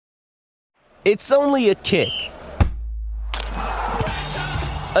It's only a kick,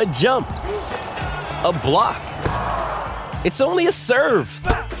 a jump, a block. It's only a serve.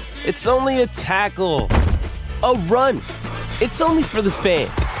 It's only a tackle, a run. It's only for the fans.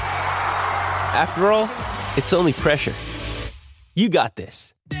 After all, it's only pressure. You got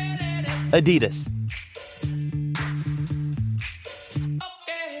this. Adidas.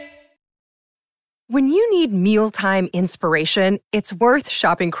 When you need mealtime inspiration, it's worth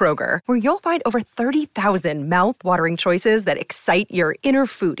shopping Kroger, where you'll find over 30,000 mouth-watering choices that excite your inner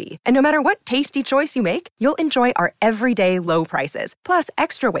foodie. And no matter what tasty choice you make, you'll enjoy our everyday low prices, plus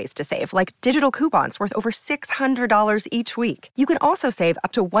extra ways to save, like digital coupons worth over $600 each week. You can also save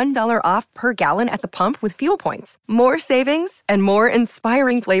up to $1 off per gallon at the pump with fuel points. More savings and more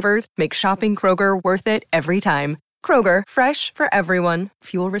inspiring flavors make shopping Kroger worth it every time. Kroger, fresh for everyone.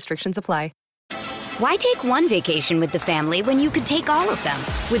 Fuel restrictions apply. Why take one vacation with the family when you could take all of them?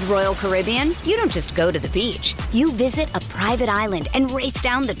 With Royal Caribbean, you don't just go to the beach. You visit a private island and race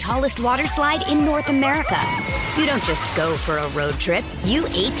down the tallest water slide in North America. You don't just go for a road trip. You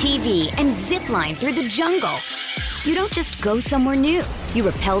ATV and zip line through the jungle. You don't just go somewhere new. You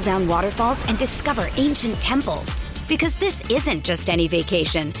rappel down waterfalls and discover ancient temples. Because this isn't just any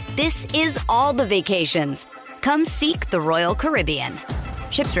vacation. This is all the vacations. Come seek the Royal Caribbean.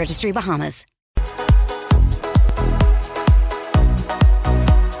 Ships Registry, Bahamas.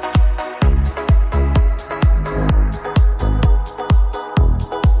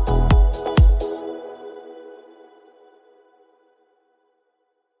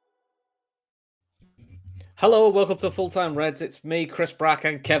 Hello, welcome to Full Time Reds. It's me, Chris Brack,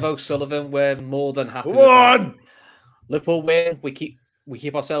 and Kev O'Sullivan. We're more than happy. Come on! Liverpool win. We keep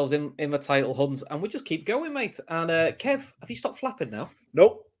ourselves in the title hunt, and we just keep going, mate. And Kev, have you stopped flapping now?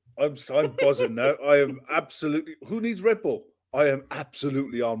 Nope. I'm buzzing now. I am absolutely. Who needs Red Bull? I am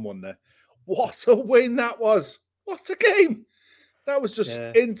absolutely on one there. What a win that was! What a game! That was just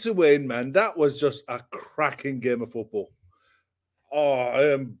in to win, man. That was just a cracking game of football. Oh,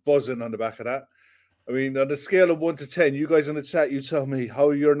 I am buzzing on the back of that. I mean, on a scale of 1 to 10, you guys in the chat, you tell me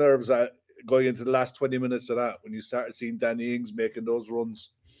how your nerves are going into the last 20 minutes of that when you started seeing Danny Ings making those runs.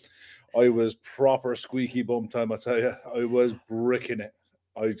 I was proper squeaky bum time, I tell you. I was bricking it.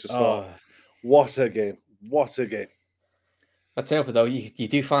 I just thought, what a game. What a game. I tell you, though, you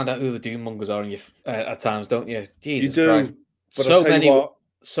do find out who the doom mongers are at times, don't you? Jesus you do, Christ. But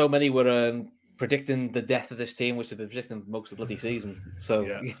so many were predicting the death of this team, which have been predicting most of the bloody season. So,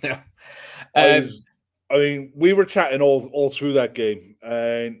 you know. I mean, we were chatting all through that game,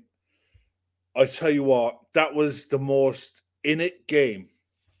 and I tell you what, that was the most in-it game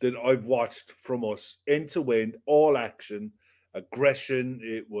that I've watched from us. End to end, all action, aggression.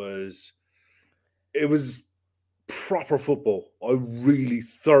 It was proper football. I really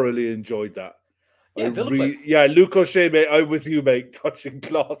thoroughly enjoyed that. Yeah, Luke O'Shea, mate, I'm with you, mate. Touching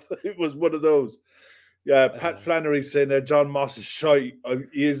cloth. It was one of those. Yeah, Pat Flannery saying that John Moss is shy.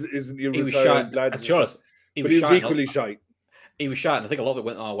 Isn't he? He was shy. He was equally shy. He was shy, and I think a lot of it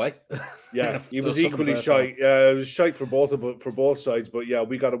went our way. Yeah, he was equally shy. Yeah, it was shy for both sides. But yeah,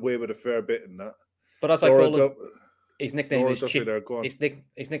 we got away with a fair bit in that. But as I call him, his nickname is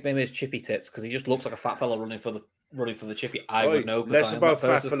his nickname is Chippy Tits because he just looks like a fat fella running for the chippy. I would know. Less about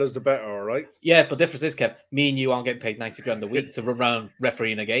fat fellas, the better. All right. Yeah, but the difference is, Kev, me and you aren't getting paid $90,000 a week to run around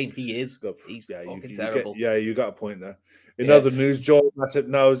refereeing a game. He is. He's fucking terrible. You got a point there. In other news, Joel Matip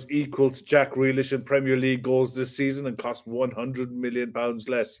now is equal to Jack Grealish in Premier League goals this season and cost £100 million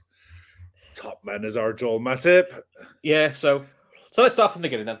less. Top man is our Joel Matip. Yeah, so let's start from the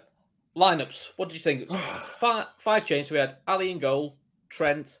beginning then. Lineups. What did you think? Five changes. We had Ali in goal,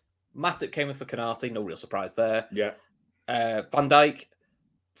 Trent, Matip came in for Konate, no real surprise there. Yeah. Van Dijk,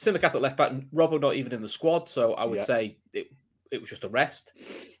 Tsimikas at left back, Robbo not even in the squad, so I would say it was just a rest.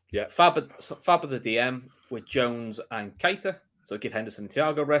 Yeah. Fab at the DM with Jones and Keita, so give Henderson and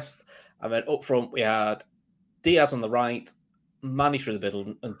Thiago rest. And then up front we had Diaz on the right, Manny through the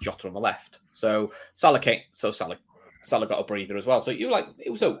middle, and Jota on the left. So Salah got a breather as well. So you like it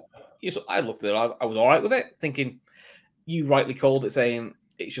was I looked at it, I was all right with it, thinking you rightly called it, saying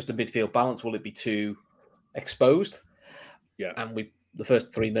it's just a midfield balance. Will it be too exposed? Yeah. And the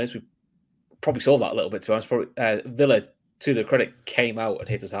first 3 minutes, we probably saw that a little bit, to be honest. Villa, to their credit, came out and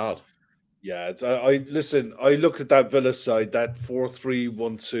hit us hard. Yeah, I looked at that Villa side, that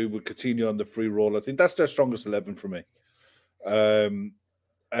 4-3-1-2 with Coutinho on the free roll. I think that's their strongest 11 for me.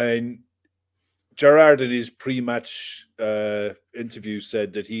 And Gerrard in his pre-match interview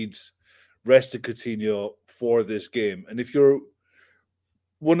said that he'd rested Coutinho for this game. And if you're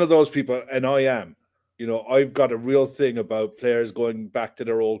one of those people, and I am, I've got a real thing about players going back to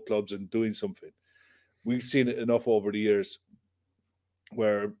their old clubs and doing something. We've seen it enough over the years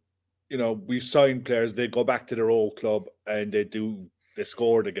where, we've signed players, they go back to their old club and they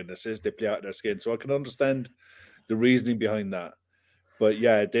score, they get an assist, they play out their skin. So I can understand the reasoning behind that. But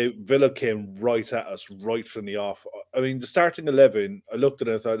yeah, Villa came right at us, right from the off. I mean, the starting 11, I looked at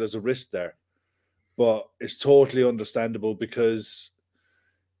it and I thought there's a risk there. But it's totally understandable because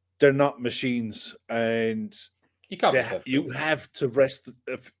they're not machines, and you have to rest.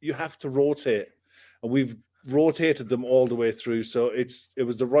 You have to rotate, and we've rotated them all the way through. So it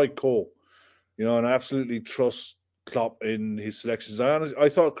was the right call, and I absolutely trust Klopp in his selections. I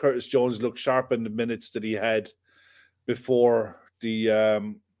thought Curtis Jones looked sharp in the minutes that he had before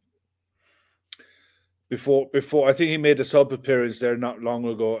the before I think he made a sub appearance there not long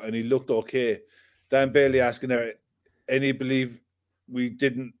ago, and he looked okay. Dan Bailey asking there, any believe we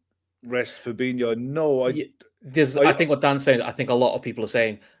didn't rest Fabinho? No, I think what Dan's saying, I think a lot of people are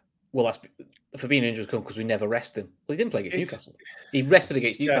saying, well, that's Fabinho injuries come because we never rest him. Well, he didn't play against Newcastle. He rested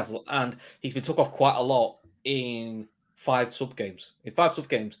against Newcastle, and he's been took off quite a lot in 5 sub games. In 5 sub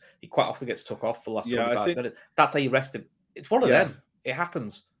games, he quite often gets took off for the last 25 minutes. That's how you rest him. It's one of them. It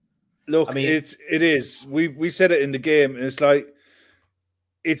happens. Look, I mean, it is. We said it in the game, and it's like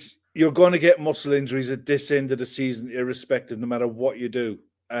you're going to get muscle injuries at this end of the season, irrespective, no matter what you do.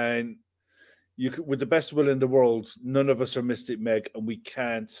 And with the best will in the world, none of us are Mystic Meg, and we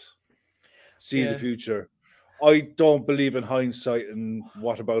can't see the future. I don't believe in hindsight and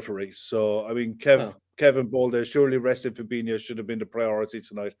whataboutery. So, I mean, Kevin Bolder, surely resting Fabinho should have been the priority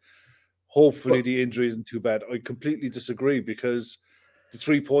tonight. Hopefully the injury isn't too bad. I completely disagree because the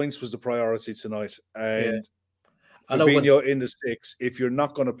 3 points was the priority tonight. And Fabinho in the 6, if you're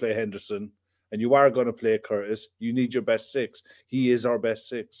not going to play Henderson and you are going to play Curtis, you need your best 6. He is our best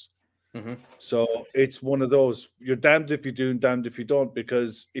 6. Mm-hmm. So it's one of those, you're damned if you do and damned if you don't,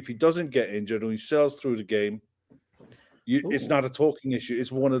 because if he doesn't get injured and he sails through the game, it's not a talking issue.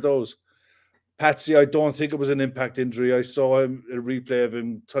 It's one of those. Patsy, I don't think it was an impact injury. I saw a replay of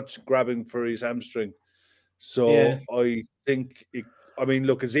him grabbing for his hamstring. So I think,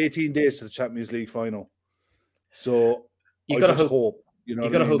 look, it's 18 days to the Champions League final. So you got to hope. You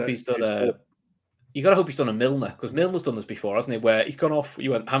got to hope he's done. You got to hope he's done a Milner, because Milner's done this before, hasn't he? Where he's gone off.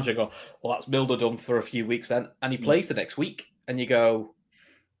 You went hamstring. Go, well, that's Milner done for a few weeks then, and he plays the next week, and you go,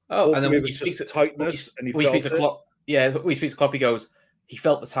 oh, and then when he speaks to tightness, and he speaks to Klopp, when he speaks to Klopp, he goes, he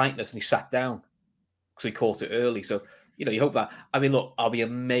felt the tightness and he sat down because he caught it early. So you hope that. I mean, look, I'll be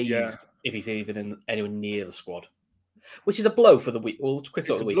amazed if he's even anywhere near the squad, which is a blow for the week. Well, quick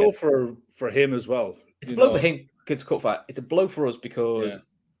sort of the weekend. Blow for him as well. It's a blow for him. It's a blow for us because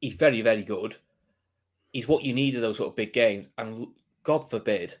he's very, very good. He's what you need in those sort of big games, and God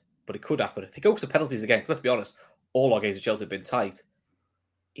forbid, but it could happen if he goes to penalties again. Because let's be honest, all our games with Chelsea have been tight.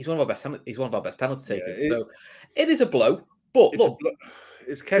 He's one of our best. He's one of our best penalty takers. So it is a blow. But look,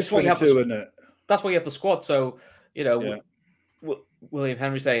 it's catch-22, isn't it? That's why you have the squad. So William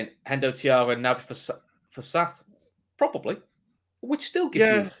Henry saying Hendo, Thiago, and Naby for Sat, probably, which still gives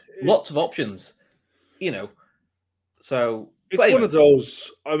you lots of options. So. It's one of those.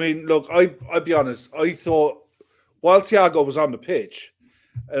 I mean, look, I'll be honest. I thought while Thiago was on the pitch,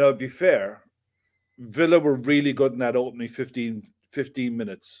 and I'll be fair, Villa were really good in that opening 15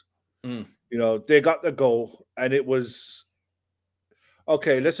 minutes. They got the goal, and it was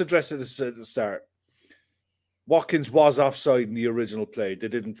okay. Let's address it at the start. Watkins was offside in the original play. They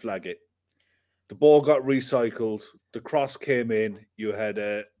didn't flag it. The ball got recycled. The cross came in. You had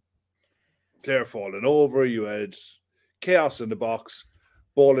a player falling over. You had chaos in the box,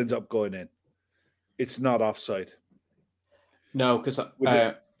 ball ends up going in. It's not offside. No, because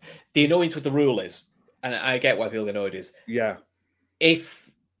the annoyance with the rule is, and I get why people get annoyed, is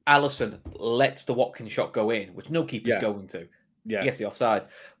if Alisson lets the Watkins shot go in, which no keeper's going to, he gets the offside.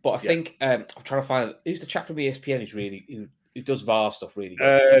 But I think I'm trying to find who's the chap from ESPN who does VAR stuff really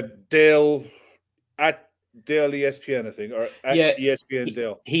good. Dale ESPN, I think, or ESPN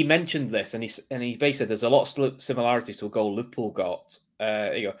Dale. He mentioned this, and he basically said there's a lot of similarities to a goal Liverpool got.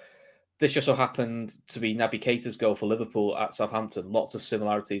 This just so happened to be Naby Keita's goal for Liverpool at Southampton. Lots of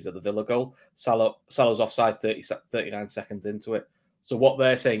similarities at the Villa goal. Salah's offside 39 seconds into it. So what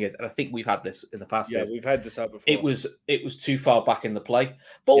they're saying is, and I think we've had this in the past. Yeah, we've had this out before. It was too far back in the play,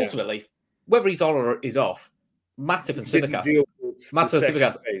 but ultimately, whether he's on or he's off, Matip and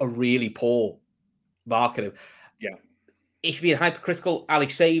Tsimikas are really poor marking him. Yeah. If you're being hypercritical, Ali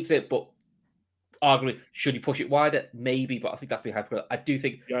saves it, but arguably, should he push it wider? Maybe, but I think that's being hypercritical. I do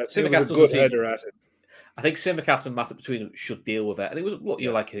think Tsimikas doesn't see header at it. I think Tsimikas and Matip between them should deal with it. And it was what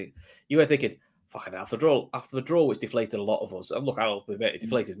you were thinking, fucking after the draw, which deflated a lot of us. And look, I'll admit, it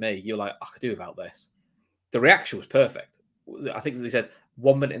deflated me. You're like, I could do without this. The reaction was perfect. I think they said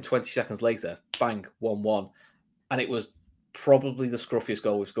 1 minute and 20 seconds later, bang, 1-1. And it was probably the scruffiest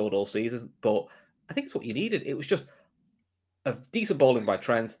goal we've scored all season. But I think it's what you needed. It was just a decent bowling by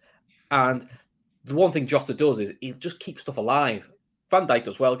Trent. And the one thing Jota does is he just keeps stuff alive. Van Dijk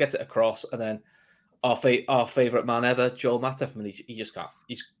does well, gets it across, and then our favourite man ever, Joel Matip. I mean, he just can't.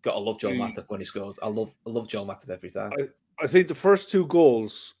 He's got to love Joel Matip when he scores. I love Joel Matip every time. I think the first two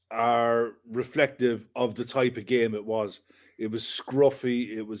goals are reflective of the type of game it was. It was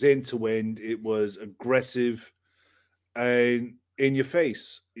scruffy, it was end to end, it was aggressive and in your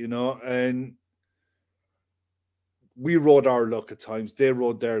face, and we rode our luck at times. They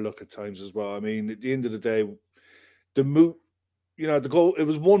rode their luck at times as well. I mean, at the end of the day, the goal, it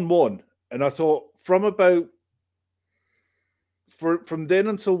was 1-1. And I thought from then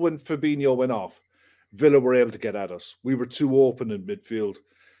until when Fabinho went off, Villa were able to get at us. We were too open in midfield.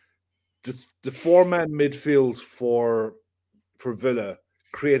 The four-man midfield for Villa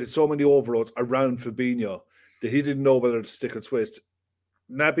created so many overloads around Fabinho that he didn't know whether to stick or twist.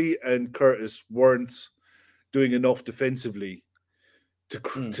 Naby and Curtis weren't doing enough defensively to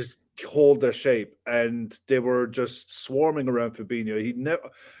hold their shape, and they were just swarming around Fabinho.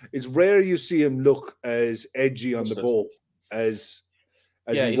 It's rare you see him look as edgy on the ball as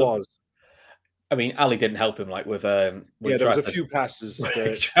he was. I mean, Ali didn't help him. Like with there was a few passes.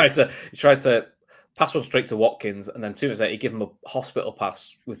 He tried to pass one straight to Watkins, and then 2 minutes later, he gave him a hospital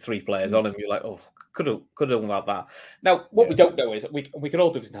pass with 3 players on him. You're like, oh, could have done without that. Now, what we don't know is we can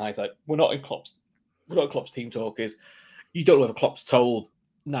all do this in hindsight. We're not in Klopp's team talk. Is you don't know whether Klopp's told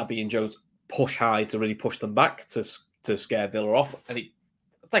Naby and Jones push high to really push them back to scare Villa off, and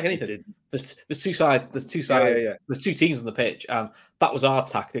like anything, there's two sides. There's two teams on the pitch, and that was our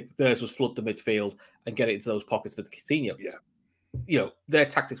tactic. Theirs was flood the midfield and get it into those pockets for Coutinho. Yeah, their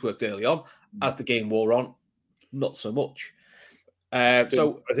tactics worked early on. As the game wore on, not so much.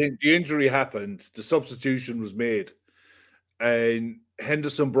 So I think the injury happened. The substitution was made, and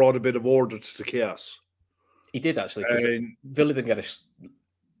Henderson brought a bit of order to the chaos. He did actually, because Villa didn't get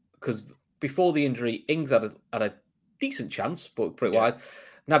because before the injury, Ings had a decent chance, but pretty wide.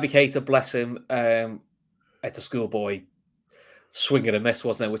 Naby Keita, bless him, it's a schoolboy swing and a miss,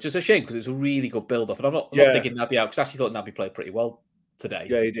 wasn't it? Which is a shame because it was a really good build-up. And I'm not digging Naby out because I actually thought Naby played pretty well today.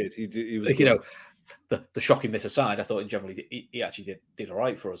 Yeah, he did. He was the shocking miss aside, I thought generally he actually did all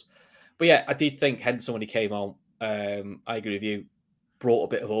right for us. But yeah, I did think Henderson when he came on, I agree with you, brought a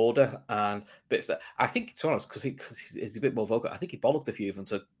bit of order and bits that I think, to be honest, because he's a bit more vocal, I think he bollocked a few of them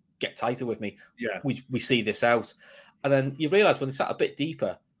to get tighter with me. Yeah, we see this out. And then you realise when they sat a bit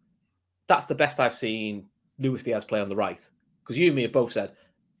deeper, that's the best I've seen Luis Diaz play on the right. Because you and me have both said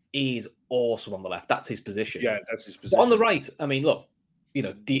he's awesome on the left. That's his position. Yeah, that's his position. But on the right, I mean, look,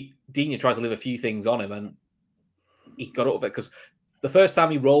 Digne tries to leave a few things on him and he got up of it because the first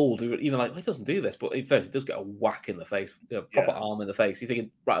time he rolled, even like, he doesn't do this, but at first he does get a whack in the face, proper arm in the face. You're thinking,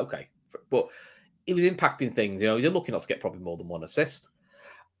 right, okay. But he was impacting things. He's lucky not to get probably more than one assist.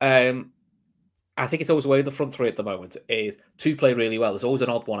 I think it's always the way the front three at the moment is two play really well. There's always an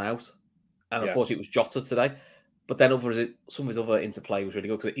odd one out. And unfortunately, it was Jota today. But then some of his other interplay was really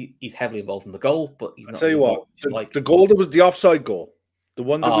good because he's heavily involved in the goal. But he's not. I'll tell you what, the goal that was the offside goal, the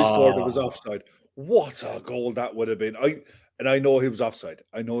one that we scored that was offside. What a goal that would have been! I know he was offside.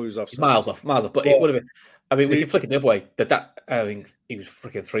 He's miles off. But it would have been. I mean, we can flick it the other way. I mean, he was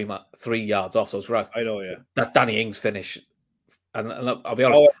freaking 3 yards off. So it's right. I know, yeah. That Danny Ings finish. And I'll be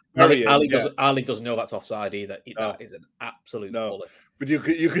honest, Ali doesn't know that's offside either. That is an absolute bullet. But you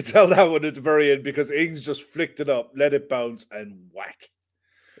could tell that one at the very end because Ings just flicked it up, let it bounce, and whack.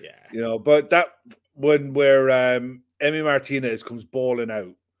 Yeah. But that one where Emi Martinez comes balling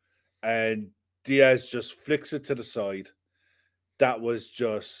out and Diaz just flicks it to the side, that was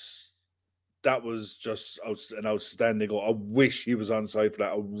just an outstanding goal. I wish he was on side for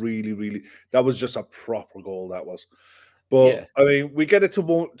that. That was just a proper goal, that was. But, I mean, we get it to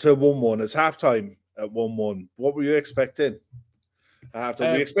 1-1. It's halftime at 1-1. What were you expecting at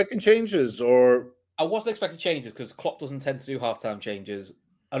halftime? Were you expecting changes? Or I wasn't expecting changes because Klopp doesn't tend to do halftime changes.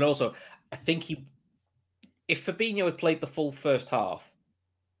 And also, I think if Fabinho had played the full first half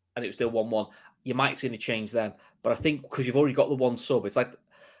and it was still 1-1, you might have seen a change then. But I think because you've already got the one sub, it's like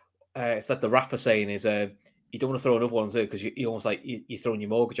the Rafa saying is you don't want to throw another one too because you almost like you're throwing your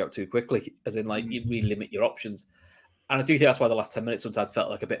mortgage out too quickly, as in like you really limit your options. And I do think that's why the last 10 minutes sometimes felt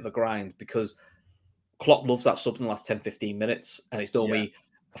like a bit of a grind because Klopp loves that sub in the last 10, 15 minutes. And it's normally,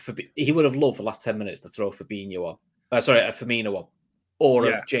 he would have loved the last 10 minutes to throw Fabinho on. Firmino on. or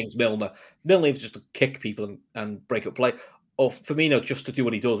a James Milner. Milner is just to kick people and break up play. Or Firmino just to do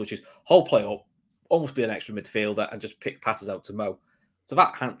what he does, which is hold play up, almost be an extra midfielder and just pick passes out to Mo. So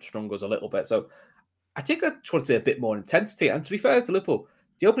that hamstrung us a little bit. So I think I just want to see a bit more intensity. And to be fair to Liverpool,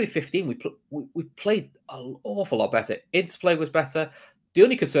 the opening 15, we played an awful lot better. Interplay was better. The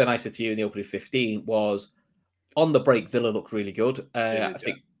only concern I said to you in the opening 15 was on the break, Villa looked really good. I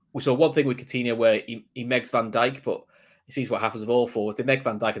think we saw one thing with Coutinho where he megs Van Dijk, but he sees what happens with all forwards. They meg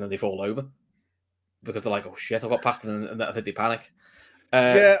Van Dijk and then they fall over because they're like, oh shit, I got past them, and I think they panic.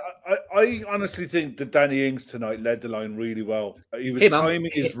 I honestly think that Danny Ings tonight led the line really well. He was timing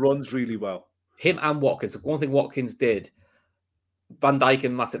his runs really well. Him and Watkins. One thing Watkins did, Van Dijk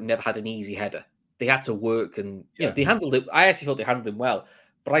and Matip never had an easy header. They had to work, and they handled it. I actually thought they handled him well.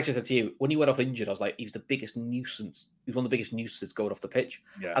 But I just said to you, when he went off injured, I was like, he's the biggest nuisance. He's one of the biggest nuisances going off the pitch.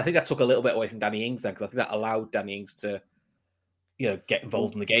 Yeah. I think that took a little bit away from Danny Ings then, because I think that allowed Danny Ings to, get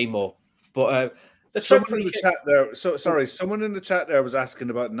involved in the game more. But someone in the chat there. Someone in the chat there was asking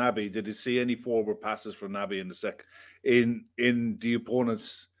about Naby. Did he see any forward passes from Naby in the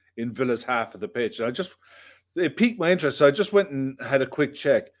opponents in Villa's half of the pitch? And it piqued my interest, so I just went and had a quick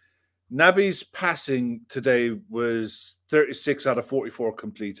check. Naby's passing today was 36 out of 44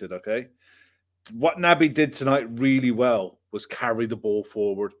 completed, okay? What Naby did tonight really well was carry the ball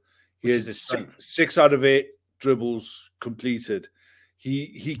forward. He has 6 out of 8 dribbles completed.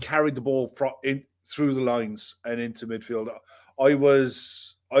 He carried the ball through the lines and into midfield. I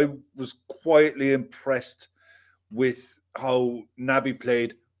was quietly impressed with how Naby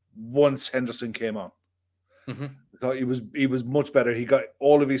played once Henderson came on. Mm-hmm. I thought he was much better. He got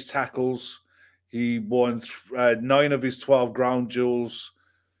all of his tackles. He won 9 of his 12 ground duels.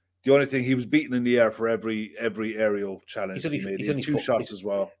 The only thing, he was beaten in the air for every aerial challenge. He's only 2 shots as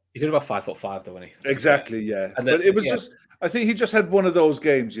well. He's only about 5'5" though, isn't he? Exactly, yeah. And but it was just, I think he just had one of those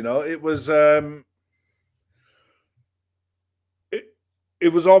games. It was it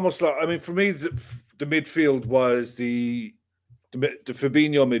was almost like, I mean, for me, the midfield was the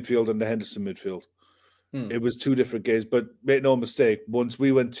Fabinho midfield and the Henderson midfield. It was 2 different games, but make no mistake, once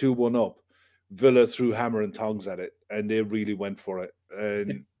we went 2-1 up, Villa threw hammer and tongs at it, and they really went for it.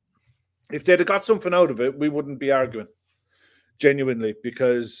 And if they'd have got something out of it, we wouldn't be arguing, genuinely,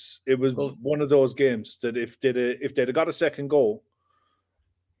 because it was one of those games that if they'd have got a second goal,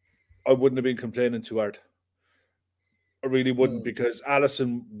 I wouldn't have been complaining too hard. I really wouldn't, because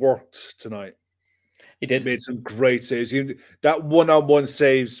Alisson worked tonight. He did. Made some great saves. That one-on-one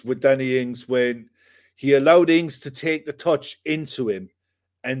saves with Danny Ings when he allowed Ings to take the touch into him,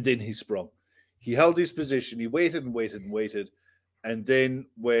 and then he sprung. He held his position. He waited and waited and waited. And then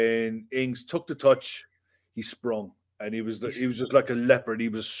when Ings took the touch, he sprung. And he was just like a leopard. He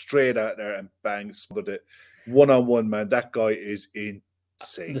was straight out there and bang, smothered it. One-on-one, man. That guy is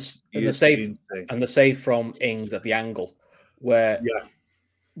insane. The save from Ings at the angle, where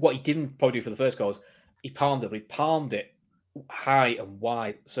what he didn't probably do for the first goal was he palmed it, but he palmed it high and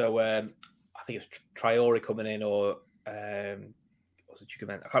wide. So I think it was Traore coming in, or was it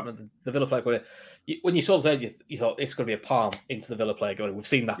Chukwuemeka? I can't remember the Villa player going in. When you saw the you thought it's going to be a palm into the Villa player going in. We've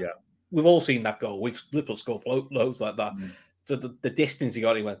seen that. Yeah. We've all seen that goal. Liverpool scored loads like that. So the distance he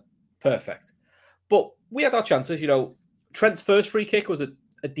got, he went perfect. But we had our chances. Trent's first free kick was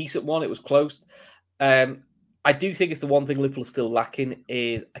a decent one. It was close. I do think it's the one thing Liverpool is still lacking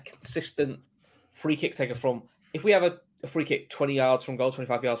is a consistent free kick taker from. If we have a free kick 20 yards from goal,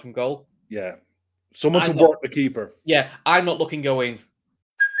 25 yards from goal. Yeah. Someone to work the keeper. Yeah. I'm not looking going.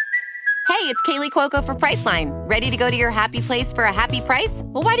 Hey, it's Kaylee Cuoco for Priceline. Ready to go to your happy place for a happy price?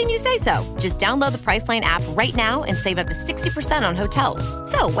 Well, why didn't you say so? Just download the Priceline app right now and save up to 60% on hotels.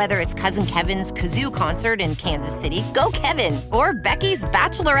 So whether it's Cousin Kevin's Kazoo Concert in Kansas City, go Kevin, or Becky's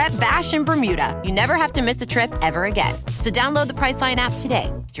Bachelorette Bash in Bermuda, you never have to miss a trip ever again. So download the Priceline app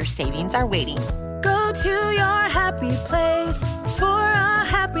today. Your savings are waiting. Go to your happy place for a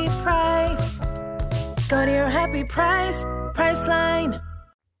happy price. Go to your happy price, Priceline.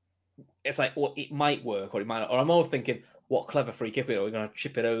 It's like, well, it might work or it might not. Or I'm always thinking, what clever free kick, we're going to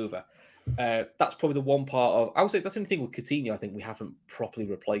chip it over. That's probably the one part of, I would say that's the only thing with Coutinho I think we haven't properly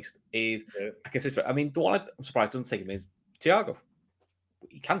replaced is a consistent. I mean, the one I'm surprised doesn't take him is Thiago.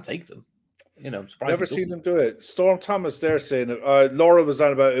 He can take them. I'm surprised. Never seen them do it. Storm Thomas there saying it. Laura was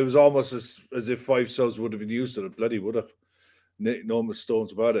on about it was almost as if 5 subs would have been used to it. Bloody would have. No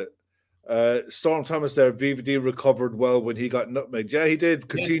stones about it. Storm Thomas there, VVD recovered well when he got nutmegged. Yeah, he did.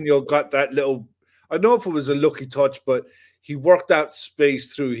 Coutinho got that little, I don't know if it was a lucky touch, but he worked that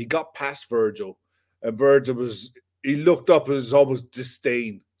space through. He got past Virgil, and Virgil he looked up, it was almost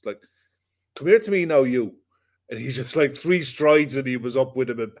disdain. Like, come here to me now, you. and he's just like 3 strides and he was up with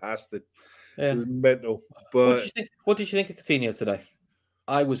him and past it. Yeah. It was mental. But what did you think of Coutinho today?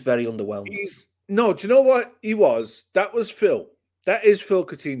 I was very underwhelmed. Do you know what he was? That was Phil. That is Phil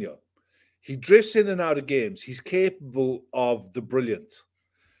Coutinho. He drifts in and out of games. He's capable of the brilliant,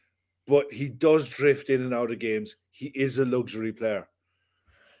 but he does drift in and out of games. He is a luxury player.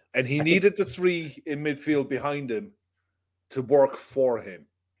 And he needed the 3 in midfield behind him to work for him.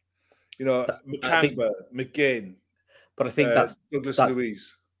 You know, Makamba, McGinn. But I think that's Douglas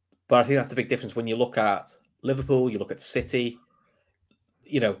Luiz. But I think that's the big difference when you look at Liverpool, you look at City.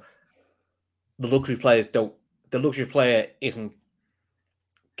 You know, the luxury players don't. The luxury player isn't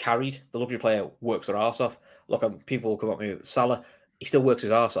carried. The luxury player works their arse off. Look, people will come at me with Salah. He still works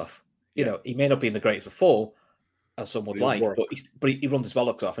his arse off. You know, he may not be in the greatest of form, as some would like, but he runs his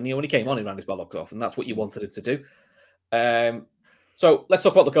bollocks off. And when he came on, he ran his bollocks off, and that's what you wanted him to do. So let's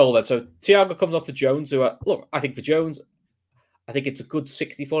talk about the goal then. So Thiago comes off for Jones. I think for Jones, I think it's a good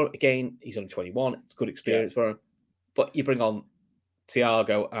 60 for him. Again, he's only 21. It's a good experience for him. But you bring on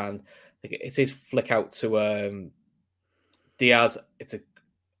Thiago, and I think it's his flick out to Diaz. It's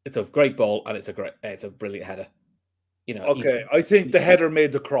a great ball, and it's a brilliant header. You know. Okay, I think the header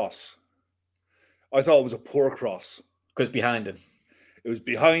made the cross. I thought it was a poor cross because behind him. It was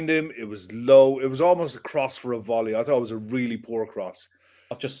behind him. It was low. It was almost a cross for a volley. I thought it was a really poor cross.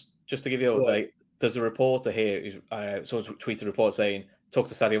 I've just to give you an update. There's a reporter here. Someone tweeted a report saying, talk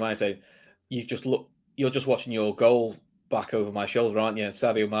to Sadio Mane saying, you're just watching your goal back over my shoulder, aren't you? And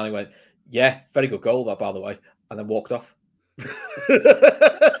Sadio Mane went, yeah, very good goal that, by the way, and then walked off.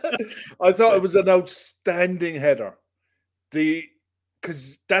 I thought it was an outstanding header.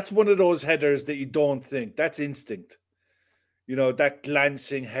 Because that's one of those headers that you don't think. That's instinct. You know, that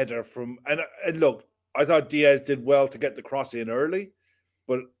glancing header from... And look, I thought Diaz did well to get the cross in early,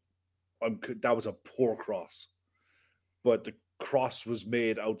 but that was a poor cross. But the cross was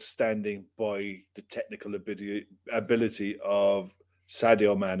made outstanding by the technical ability of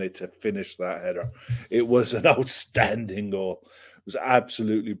Sadio Mane to finish that header. It was an outstanding goal. It was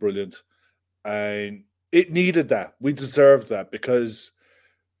absolutely brilliant. And it needed that. We deserved that because...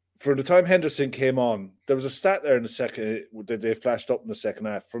 from the time Henderson came on, there was a stat there in the second that they flashed up in the second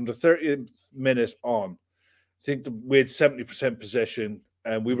half. From the 30th minute on, I think we had 70% possession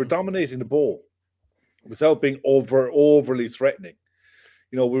and we were dominating the ball without being overly threatening.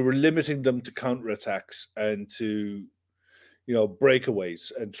 You know, we were limiting them to counterattacks and to, you know,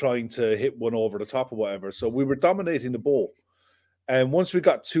 breakaways and trying to hit one over the top or whatever. So we were dominating the ball. And once we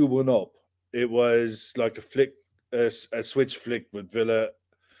got 2-1 up, it was like a switch flick with Villa.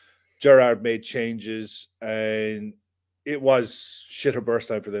 Gerrard made changes, and it was shit or burst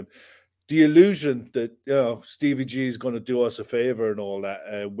time for them. The illusion that, you know, Stevie G is going to do us a favor and all that,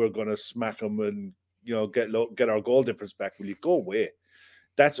 and we're going to smack them and, you know, get our goal difference back. Will you go away?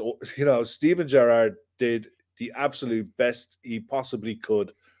 That's, you know, Steven Gerrard did the absolute best he possibly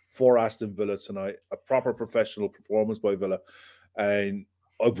could for Aston Villa tonight. A proper professional performance by Villa, and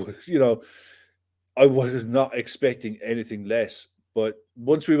I was not expecting anything less. But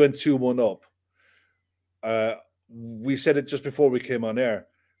once we went 2-1 up, we said it just before we came on air,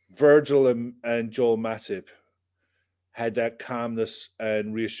 Virgil and Joel Matip had that calmness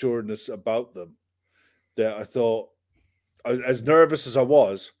and reassuredness about them that I thought, as nervous as I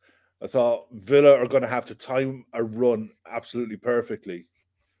was, I thought Villa are going to have to time a run absolutely perfectly,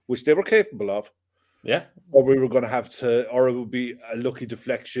 which they were capable of. Yeah. Or we were going to have to, or it would be a lucky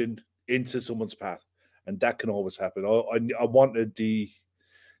deflection into someone's path. And that can always happen. I wanted the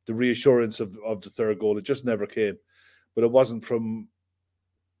reassurance of the third goal. It just never came. But it wasn't from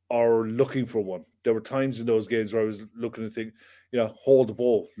our looking for one. There were times in those games where I was looking to think, you know, hold the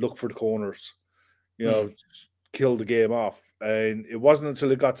ball, look for the corners, you know, kill the game off. And it wasn't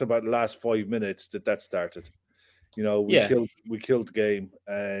until it got to about the last 5 minutes that started. You know, we killed the game.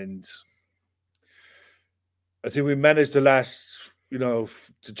 And I think we managed the last... you know,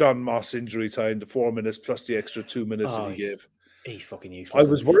 to John Moss injury time, the 4 minutes plus the extra 2 minutes that he gave. He's fucking useless. I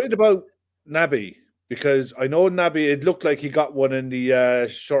was worried about Naby because I know Naby, it looked like he got one in the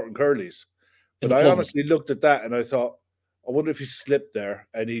short and curlies. But I honestly looked at that and I thought, I wonder if he slipped there.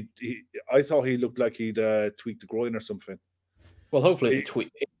 And I thought he looked like he'd tweaked the groin or something. Well, hopefully it's a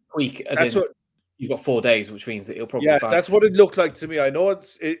tweak. As in, you've got 4 days, which means that he'll probably be fine. That's what it looked like to me. I know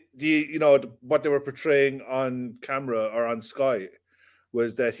what they were portraying on camera or on Sky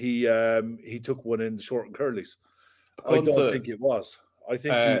was that he took one in the short and curlies. I don't think it was. I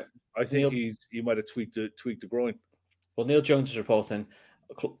think he might have tweaked the groin. Well, Neil Jones is reporting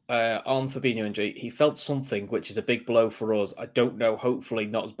on Fabinho injury. He felt something, which is a big blow for us. I don't know. Hopefully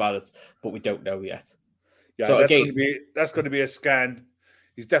not as bad as, but we don't know yet. Yeah, So that's again, going to be a scan.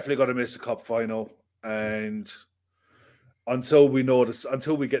 He's definitely going to miss the cup final, and until we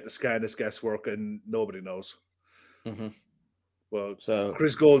get the scan, it's guesswork, and nobody knows. Mm-hmm. Well, so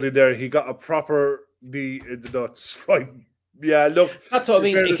Chris Golding there, he got a proper knee in the nuts. Right? Yeah, look, that's what I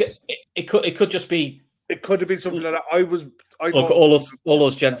mean. Fairness, it could just be. It could have been something like that. I Look, thought all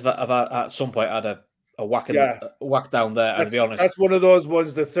those gents have at some point had a whack down there. And to be honest, that's one of those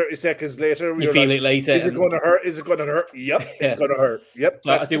ones that 30 seconds later you feel it later. Is it going to hurt? Is it going to hurt? Yep, it's going to hurt. Yep.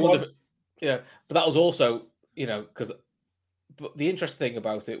 So I do wonder. Yeah, but that was also because. But the interesting thing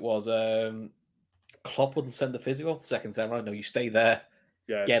about it was Klopp wouldn't send the physio off the second time around. No, you stay there.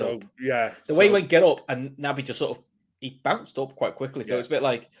 Yeah. Get up. Yeah. The way he went get up, and Naby just sort of he bounced up quite quickly. So it's a bit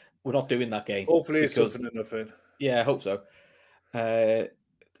like we're not doing that game. Hopefully, it's something enough in. Yeah, I hope so. There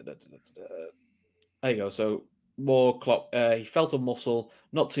you go. So more Klopp. He felt a muscle,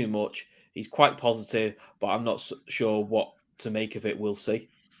 not too much. He's quite positive, but I'm not sure what to make of it. We'll see.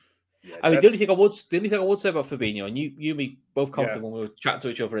 Yeah, I mean, the only thing I would say about Fabinho, and you and me both commented when we were chatting to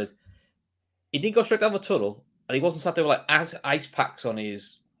each other, is he didn't go straight down the tunnel, and he wasn't sat there with like ice packs on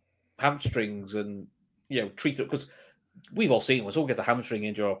his hamstrings and treated because we've all seen when someone gets a hamstring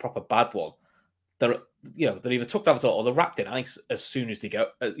injury or a proper bad one, they're either tucked down the tunnel or they're wrapped in ice as soon as they go,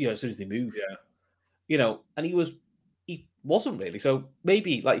 as soon as they move. Yeah, and he wasn't really. So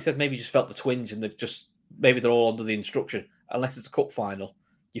maybe, like you said, maybe just felt the twinge, and maybe they're all under the instruction. Unless it's a cup final,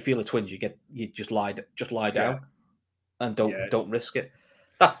 you feel a twinge, you just lie down and don't risk it.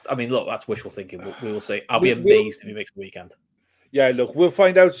 That's wishful thinking. We will see. I'll be amazed if he makes the weekend. Yeah, look, we'll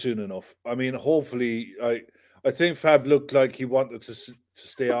find out soon enough. I mean, hopefully, I think Fab looked like he wanted to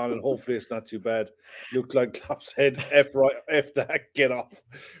stay on, and hopefully it's not too bad. Looked like Klopp said, F that, get off.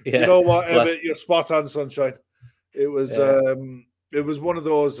 Yeah. You know what, Emmett, you're spot on, sunshine. It was one of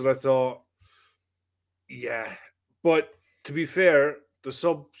those that I thought, but to be fair, the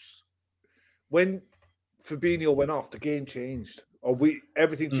subs, when Fabinho went off, the game changed, or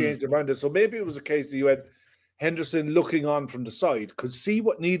everything changed around it. So maybe it was a case that you had Henderson looking on from the side, could see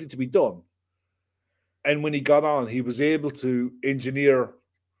what needed to be done. And when he got on, he was able to engineer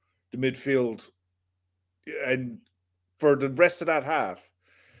the midfield. And for the rest of that half,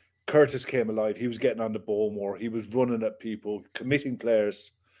 Curtis came alive. He was getting on the ball more. He was running at people, committing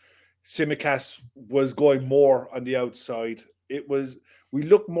players. Tsimikas was going more on the outside. We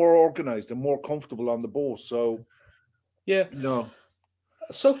looked more organised and more comfortable on the ball. So,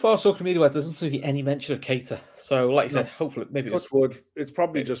 so far, social media, there doesn't seem to be any mention of Keita. So, like you said, hopefully, maybe it's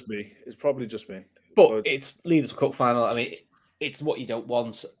probably just me. It's probably just me. But it's Leaders Cup final. I mean, it's what you don't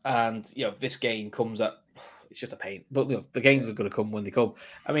want, and this game comes at. It's just a pain. But the games are going to come when they come.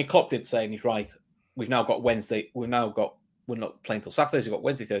 I mean, Klopp did say, and he's right. We've now got Wednesday. We're not playing till Saturdays. We've got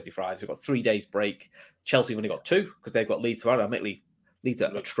Wednesday, Thursday, Friday. We've got 3 days break. Chelsea have only got 2 because they've got Leeds tomorrow. Admittedly, Leeds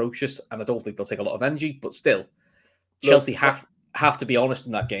are atrocious, and I don't think they'll take a lot of energy. But still, Chelsea have to be honest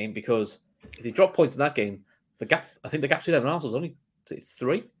in that game, because if they drop points in that game, the gap between them and Arsenal is only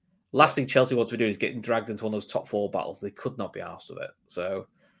 3. Last thing Chelsea want to be doing is getting dragged into one of those top 4 battles. They could not be arsed with it. So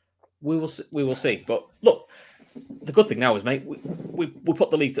we will see. But look, the good thing now is, mate, we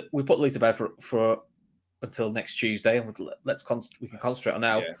put the lead to bed for until next Tuesday, and we can concentrate on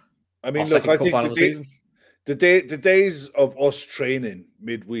now. Yeah. I mean, look, I think the days of us training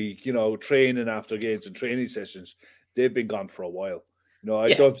midweek, training after games and training sessions, they've been gone for a while.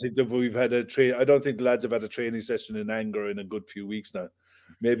 I don't think that we've had I don't think the lads have had a training session in anger in a good few weeks now,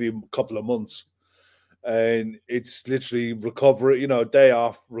 maybe a couple of months. And it's literally recovery, day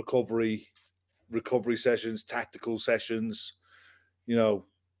off, recovery sessions, tactical sessions,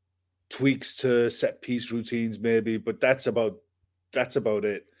 tweaks to set piece routines maybe, but that's about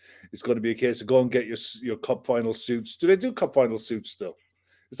it. It's going to be a case of go and get your cup final suits. Do they do cup final suits still?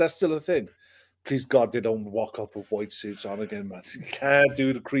 Is that still a thing? Please God, they don't walk up with white suits on again, man. You can't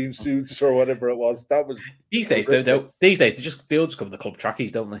do the cream suits or whatever it was. That was these days. They all just come with the club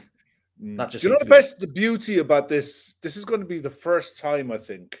trackies, don't they? That just the beauty about this. This is going to be the first time, I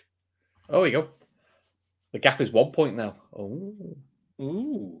think. Oh, you go. The gap is 1 point now.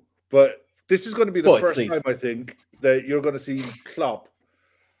 Ooh. But this is going to be the first time, I think, that you're going to see Klopp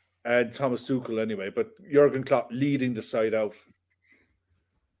and Thomas Tuchel anyway, but Jurgen Klopp leading the side out.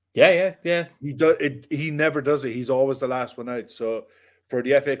 Yeah. He never does it. He's always the last one out. So for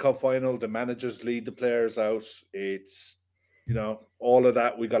the FA Cup final, the managers lead the players out. It's all of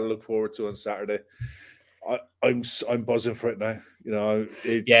that we got to look forward to on Saturday. I'm buzzing for it now.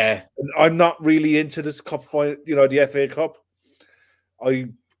 I'm not really into this cup final. The FA Cup. I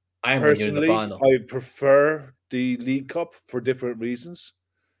personally, I prefer the League Cup for different reasons.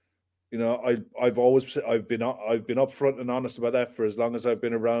 You know, I've been upfront and honest about that for as long as I've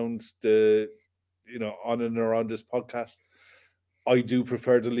been around on and around this podcast. I do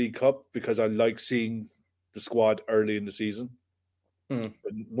prefer the League Cup because I like seeing the squad early in the season. But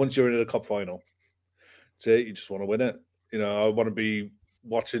once you're in the cup final, you just want to win it. You know, I want to be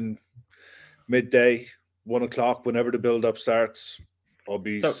watching midday, 1 o'clock, whenever the build-up starts. I'll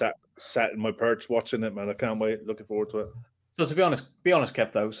be sat in my perch watching it, man. I can't wait. Looking forward to it. So to be honest,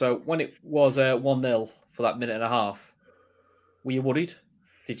 Kev, though, so when it was 1-0 for that minute and a half, were you worried?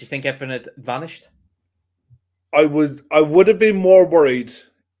 Did you think everything had vanished? I would have been more worried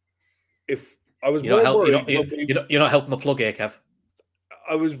if I was you're more worried. You're not helping my plug here, Kev.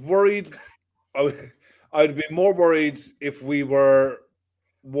 I was worried. I'd be more worried if we were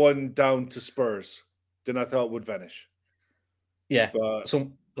 1 down to Spurs than I thought would vanish. Yeah,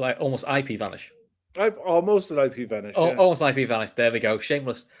 some like almost IP vanish. Almost an IP vanish. Yeah. Almost IP vanish. There we go.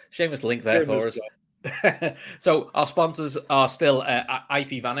 Shameless link there for us. So our sponsors are still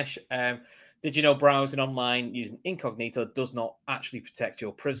IP vanish. Did you know browsing online using incognito does not actually protect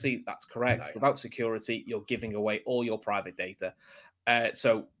your privacy? That's correct. No. Without security, you're giving away all your private data.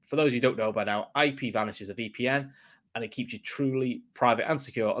 So for those who don't know by now, IP vanish is a VPN, and it keeps you truly private and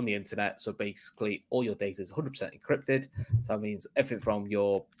secure on the internet. So basically, all your data is 100% encrypted. So that means everything from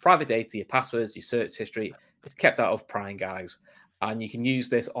your private data, your passwords, your search history, is kept out of prying guys. And you can use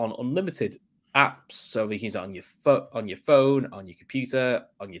this on unlimited apps. So you can use it on your phone, on your computer,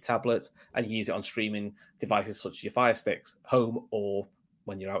 on your tablets, and you can use it on streaming devices such as your Fire Sticks, home, or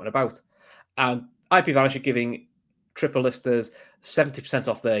when you're out and about. And IP Vanish are giving triple listers 70%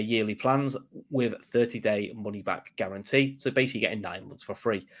 off their yearly plans with 30-day money-back guarantee. So basically getting 9 months for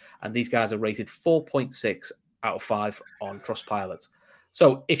free. And these guys are rated 4.6 out of 5 on Trustpilot.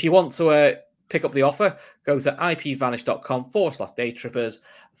 So if you want to pick up the offer, go to ipvanish.com/daytrippers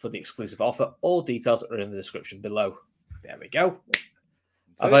for the exclusive offer. All details are in the description below. There we go.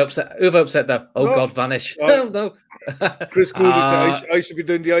 Have I upset? Who have I upset though? Oh no. God, Vanish. No. Chris Gould said I should be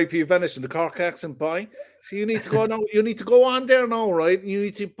doing the IP Vanish in the Cork accent, boy. So you need to go now. You need to go on there now, right? You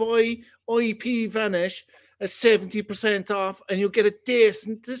need to buy IP Vanish at 70% off, and you'll get a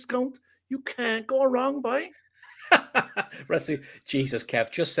decent discount. You can't go wrong, boy. Rusty, Jesus,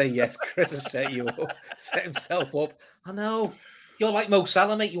 Kev, just say yes. Chris has set you up, set himself up. I know. You're like Mo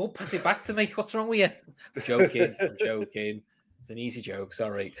Salah, mate. You won't pass it back to me. What's wrong with you? I'm joking. It's an easy joke.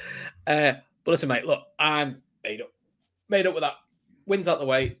 Sorry. But listen, mate, look, I'm made up with that. Wins out the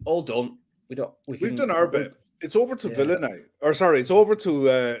way. All done. We've done our bit. It's over to Villa now. Or sorry, it's over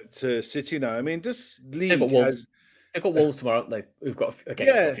to City now. I mean, this league they've got Wolves tomorrow, haven't they? We've got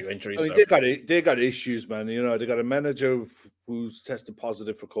a few injuries. I mean, they got issues, man. You know, they got a manager who's tested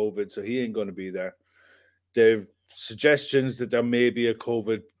positive for COVID, so he ain't going to be there. They've suggestions that there may be a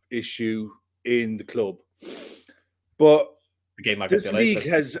COVID issue in the club, but this league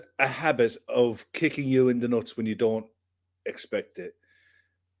has a habit of kicking you in the nuts when you don't expect it,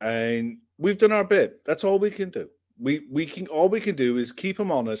 and we've done our bit. That's all we can do. All we can do is keep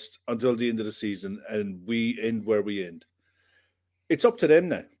them honest until the end of the season, and we end where we end. It's up to them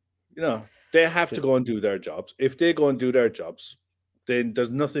now. You know, they have to go and do their jobs. If they go and do their jobs, then there's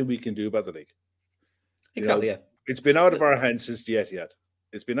nothing we can do about the league. Exactly. Yeah. It's been out of our hands since the Etihad.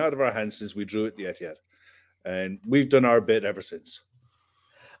 It's been out of our hands since we drew at the Etihad, and we've done our bit ever since.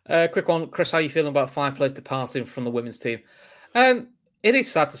 Quick one, Chris. How are you feeling about 5 players departing from the women's team? It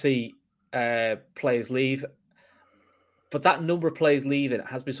is sad to see players leave. But that number of players leaving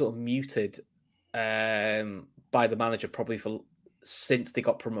has been sort of muted by the manager probably since they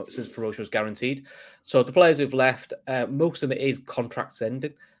got promoted, since promotion was guaranteed. So the players who've left, most of it is contracts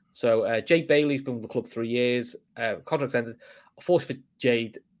ending. So Jade Bailey's been with the club 3 years. Contracts ended. Forced for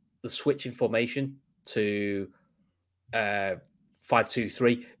Jade the switch in formation to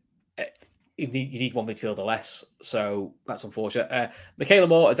 5-2-3. You need one midfielder less, so that's unfortunate. Michaela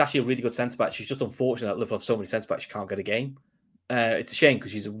Moore is actually a really good centre-back. She's just unfortunate that Liverpool have so many centre-backs she can't get a game. It's a shame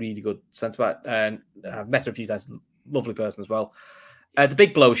because she's a really good centre-back, and I've met her a few times. Lovely person as well. The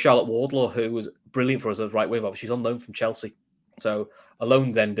big blow is Charlotte Wardlaw, who was brilliant for us as right wing, but she's on loan from Chelsea. So a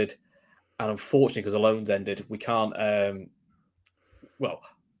loan's ended, and unfortunately, because a loan's ended, we can't. I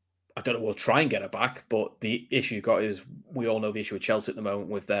don't know. We'll try and get her back, but the issue you got is we all know the issue with Chelsea at the moment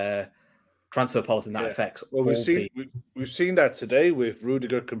with their transfer policy and that affects. Well, we've seen that today with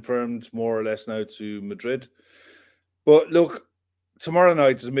Rudiger confirmed more or less now to Madrid. But look, tomorrow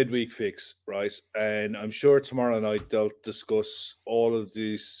night is a midweek fix, right? And I'm sure tomorrow night they'll discuss all of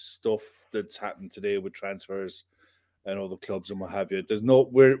this stuff that's happened today with transfers and all the clubs and what have you.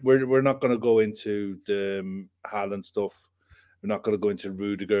 We're not going to go into the Haaland stuff We're not going to go into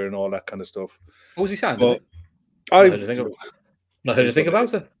Rudiger and all that kind of stuff. What was he saying? But not heard to think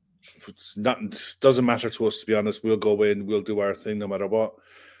about it. Nothing doesn't matter to us, to be honest. We'll go in, we'll do our thing no matter what.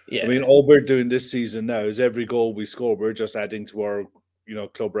 Yeah. I mean, all we're doing this season now is every goal we score, we're just adding to our,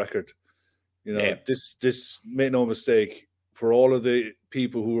 club record. This make no mistake, for all of the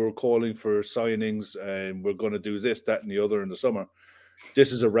people who are calling for signings and we're going to do this, that, and the other in the summer,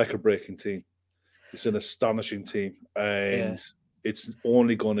 this is a record-breaking team. It's an astonishing team, and it's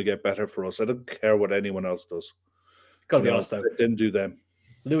only going to get better for us. I don't care what anyone else does. Got to be honest, though. Let them do them.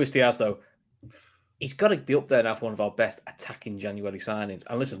 Luis Diaz, though, he's got to be up there now for one of our best attacking January signings.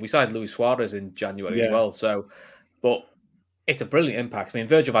 And listen, we signed Luis Suarez in January as well. So, but it's a brilliant impact. I mean,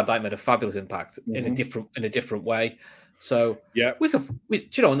 Virgil van Dijk made a fabulous impact in a different way. So we could, in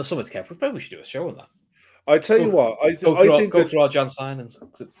the summer, Kev, maybe we should do a show on that. I tell you what, I think go through our Jan signings.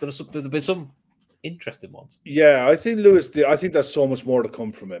 There's been some interesting ones. Yeah, I think I think there's so much more to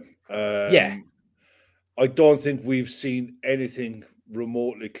come from him. I don't think we've seen anything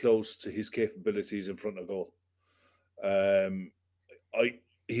remotely close to his capabilities in front of goal.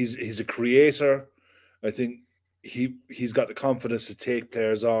 He's a creator. I think he's got the confidence to take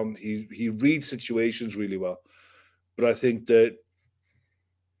players on. He reads situations really well. But I think that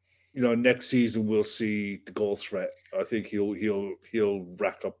next season we'll see the goal threat. I think he'll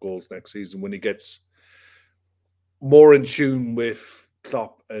rack up goals next season when he gets more in tune with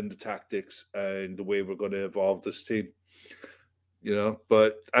Klopp and the tactics and the way we're going to evolve this team.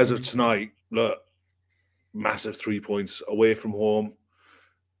 But as of tonight, look, massive 3 points away from home.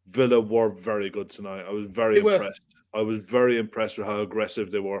 Villa were very good tonight. I was very impressed. I was very impressed with how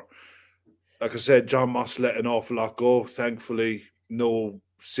aggressive they were. Like I said, John Moss let an awful lot go. Thankfully, no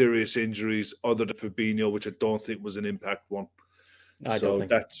serious injuries other than Fabinho, which I don't think was an impact one.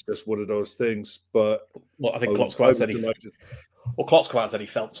 That's just one of those things. But I think Klopp's quite said he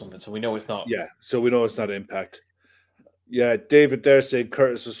felt something, so we know it's not. Yeah, so we know it's not impact. Yeah, David there saying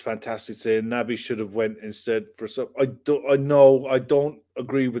Curtis was fantastic today, and Naby should have went instead for some. I don't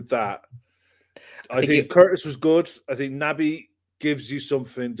agree with that. I think Curtis was good. I think Naby gives you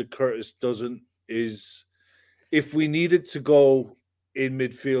something that Curtis doesn't. Is if we needed to go in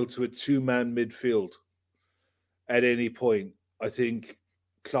midfield to a two-man midfield at any point, I think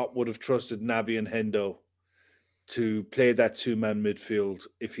Klopp would have trusted Naby and Hendo to play that two-man midfield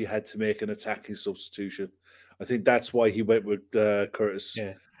if he had to make an attacking substitution. I think that's why he went with Curtis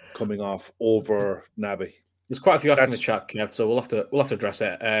coming off over Naby. There's quite a few asking in the chat, Kev, so we'll have to address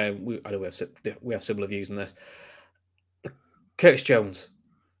it. I know we have similar views on this. Curtis Jones,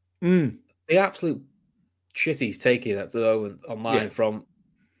 the absolute shit he's taking at the moment online from.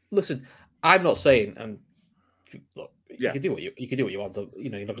 Listen, I'm not saying, and look, you can do what you want. So,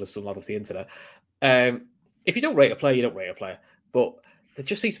 you're not going to sum that off the internet. If you don't rate a player, you don't rate a player. But there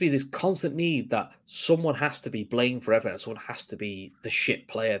just seems to be this constant need that someone has to be blamed for everything. Someone has to be the shit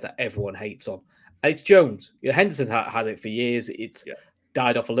player that everyone hates on. And it's Jones. Henderson had it for years. It's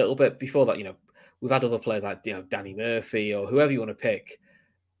died off a little bit. Before that, we've had other players like Danny Murphy or whoever you want to pick.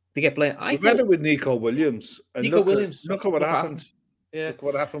 They get blamed. We've had it with Nico Williams. And Look at what happened. Yeah. Look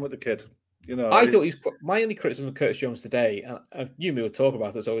what happened with the kid. I thought my only criticism of Curtis Jones today, and you and me will talk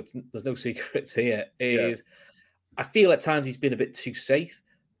about it, so there's no secrets here, is I feel at times he's been a bit too safe.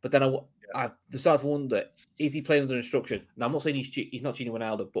 But then I started to wonder, is he playing under instruction? Now, I'm not saying he's not Gini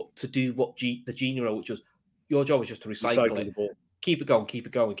Ronaldo, but to do what the Gini role, which was your job was just to recycle it, the ball. Keep it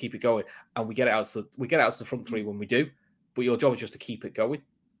going, and we get it out to the front three when we do. But your job is just to keep it going.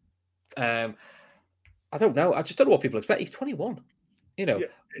 I don't know. I just don't know what people expect. He's 21.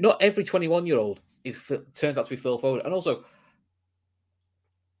 Not every 21-year-old turns out to be Phil Foden. And also,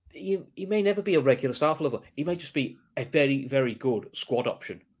 he may never be a regular star for Liverpool. He may just be a very, very good squad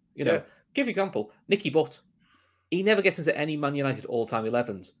option. Give example, Nicky Butt. He never gets into any Man United all-time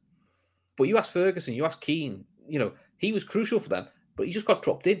 11s. But you ask Ferguson, you ask Keane, he was crucial for them, but he just got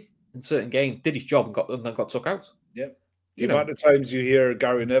dropped in certain games, did his job and then got took out. Yeah. The amount of times you hear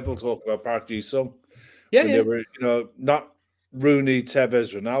Gary Neville talk about Park Ji-sung. They were, not Rooney,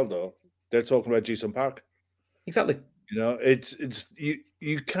 Tevez, Ronaldo. They're talking about Ji-sung Park. Exactly. It's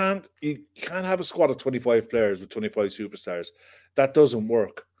you can't have a squad of 25 players with 25 superstars. That doesn't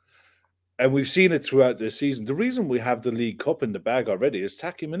work. And we've seen it throughout this season. The reason we have the League Cup in the bag already is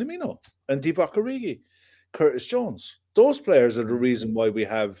Taki Minamino and Divock Origi, Curtis Jones. Those players are the reason why we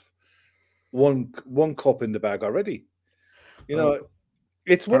have one cup in the bag already.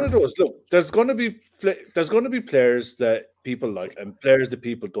 It's one of those. Look, there's going to be players that people like and players that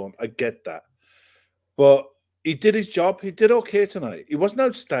people don't. I get that, but he did his job. He did okay tonight. He wasn't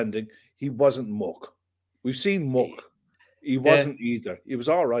outstanding. He wasn't muck. We've seen muck. He wasn't either. He was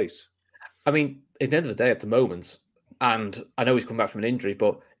all right. I mean, at the end of the day, at the moment, and I know he's come back from an injury,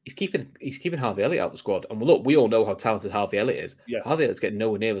 but he's keeping Harvey Elliott out of the squad. And look, we all know how talented Harvey Elliott is. Yeah. Harvey Elliott's getting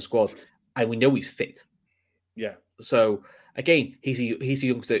nowhere near the squad, and we know he's fit. Yeah. So again, he's a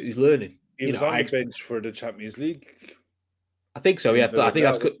youngster who's learning. He was on the bench for the Champions League. I think so, yeah. But I think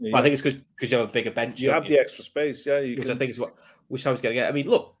that's good. I think it's because you have a bigger bench. You have the extra space, yeah. I think is which I was going to get. I mean,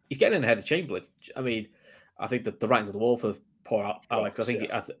 look, he's getting in ahead of Chamberlain. I mean, I think that the writing's on the wall for poor Alex. I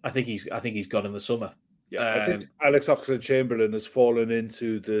think he's gone in the summer. Yeah, I think Alex Oxlade-Chamberlain has fallen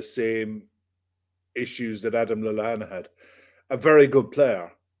into the same issues that Adam Lallana had. A very good player,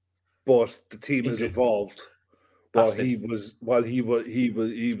 but the team has evolved he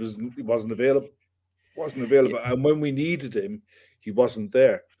wasn't available. And when we needed him, he wasn't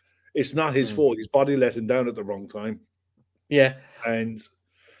there. It's not his fault. His body let him down at the wrong time. Yeah. And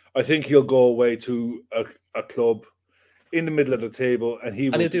I think he'll go away to a club in the middle of the table, and he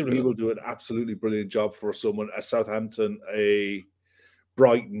will do an absolutely brilliant job for someone, a Southampton, a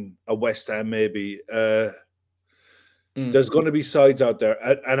Brighton, a West Ham maybe. There's going to be sides out there,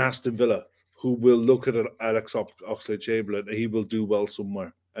 and Aston Villa, who will look at Alex Oxlade-Chamberlain, and he will do well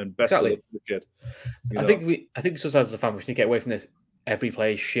somewhere. And best of luck to the kid. I think sometimes as a fan we need to get away from this. Every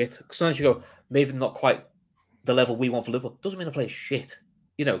player is shit. Because sometimes you go, maybe not quite the level we want for Liverpool. Doesn't mean a player is shit,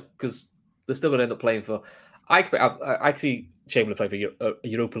 because they're still going to end up playing for. I see Chamberlain play for a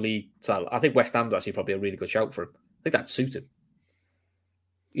Europa League title. I think West Ham's actually probably a really good shout for him. I think that'd suit him.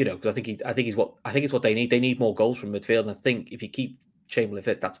 Because I think it's what they need. They need more goals from midfield, and I think if you keep Chamberlain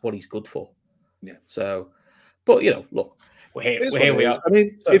fit, that's what he's good for. Yeah. So, but look, here we are. I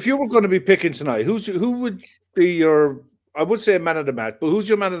mean, if you were going to be picking tonight, who would be your? I would say man of the match, but who's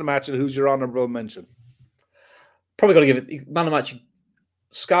your man of the match and who's your honourable mention? Probably got to give it man of the match.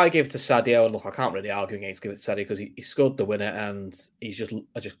 Sky gave it to Sadio, and look, I can't really argue against giving it to Sadio because he scored the winner, and I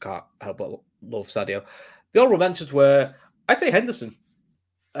just can't help but love Sadio. The honourable mentions were, I'd say Henderson.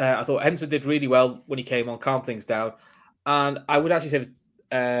 I thought Henderson did really well when he came on, calmed things down, and I would actually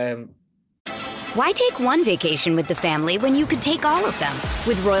say. Why take one vacation with the family when you could take all of them?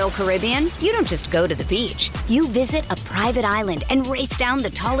 With Royal Caribbean, you don't just go to the beach. You visit a private island and race down the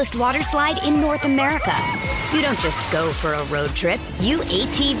tallest water slide in North America. You don't just go for a road trip. You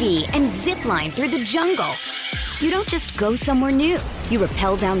ATV and zip line through the jungle. You don't just go somewhere new. You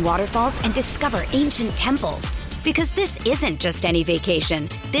rappel down waterfalls and discover ancient temples. Because this isn't just any vacation.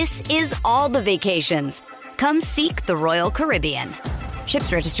 This is all the vacations. Come seek the Royal Caribbean.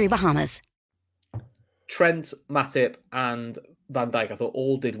 Ships Registry, Bahamas. Trent, Matip, and Van Dijk, I thought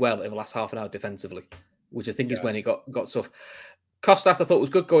all did well in the last half an hour defensively, which I think is when he got stuff. Kostas, I thought was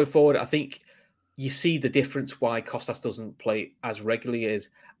good going forward. I think you see the difference why Kostas doesn't play as regularly as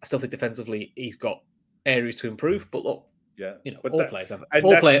I still think defensively he's got areas to improve. But look, all players have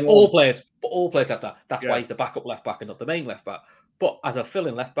that. That's why he's the backup left back and not the main left back. But as a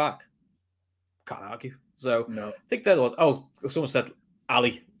fill-in left back, can't argue. So I think that was. Oh, someone said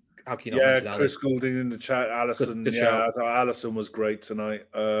Ali. How can you not mention Ali? Chris Goulding in the chat. Allison, good I thought Allison was great tonight.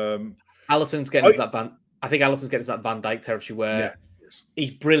 Allison's getting that Van. I think Allison's getting that Van Dijk territory where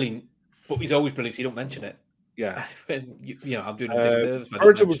he's brilliant, but he's always brilliant. So you don't mention it. Yeah, I'm doing a disservice.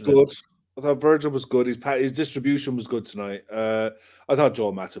 Virgil was good. I thought Virgil was good. His distribution was good tonight. I thought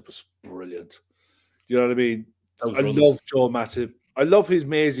Joel Matip was brilliant. You know what I mean? I love Joel Matip. I love his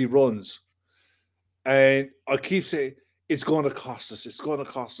mazy runs, and I keep saying. It's going to cost us. It's going to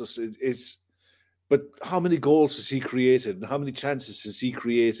cost us. But how many goals has he created and how many chances has he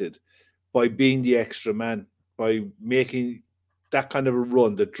created by being the extra man, by making that kind of a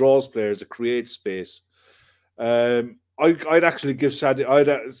run that draws players, that creates space? I'd actually give Sadio.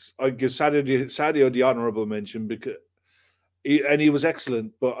 I'd give Sadio the honourable mention because he was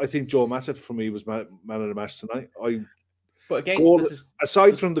excellent. But I think Joel Matip for me was man of the match tonight. But again,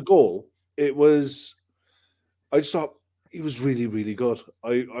 aside from the goal, it was. I just thought. He was really, really good.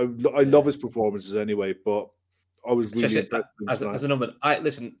 I love his performances anyway, but I was really impressed as a number.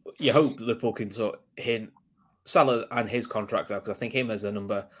 Listen. You hope Liverpool can sort him, Salah and his contract out because I think him as a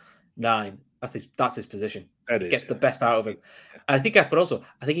number 9. That's his position. He gets the best out of him. I think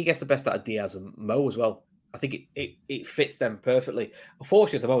he gets the best out of Diaz and Mo as well. I think it fits them perfectly.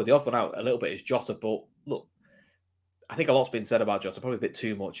 Unfortunately, at the moment, the off one out a little bit is Jota, but look, I think a lot's been said about Jota. Probably a bit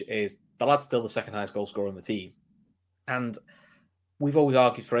too much. Is the lad's still the second highest goal scorer in the team? And we've always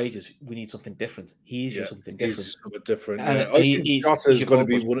argued for ages, we need something different. He is just something different. He's something different.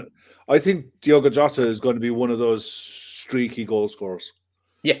 I think Diogo Jota is going to be one of those streaky goal scorers.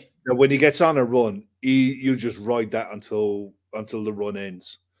 Yeah. Now, when he gets on a run, you just ride that until the run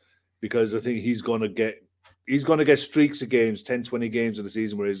ends. Because I think he's going to get he's going to get streaks of games, 10, 20 games in the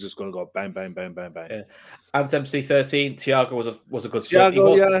season where he's just going to go bang, bang, bang, bang, bang. Yeah. And MC13, Thiago was a good start. He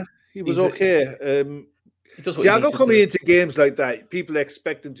was okay. Thiago coming into games like that, people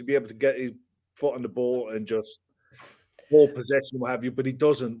expect him to be able to get his foot on the ball and just hold possession, what have you, but he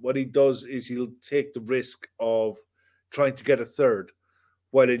doesn't. What he does is he'll take the risk of trying to get a third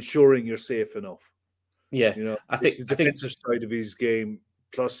while ensuring you're safe enough. Yeah, I think the defensive side of his game.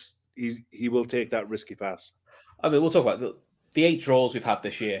 Plus, he will take that risky pass. I mean, we'll talk about the 8 draws we've had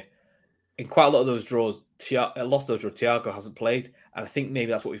this year. In quite a lot of those draws, Thiago hasn't played, and I think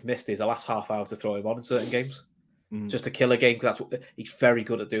maybe that's what we've missed is the last half hour to throw him on in certain games, just to kill a game. Because that's what he's very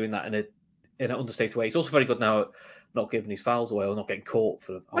good at doing that in an understated way. He's also very good now at not giving his fouls away or not getting caught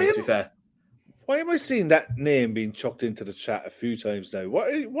for them. To be fair. Why am I seeing that name being chucked into the chat a few times now? What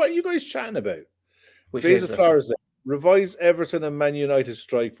are you guys chatting about? Fraser Flowers there. Revise Everton and Man United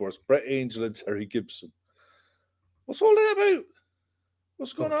strike force. Brett Angel and Terry Gibson. What's all that about?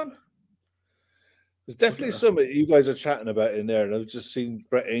 What's going on? There's definitely something you guys are chatting about in there, and I've just seen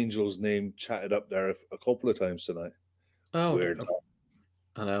Brett Angel's name chatted up there a couple of times tonight. Oh, weird.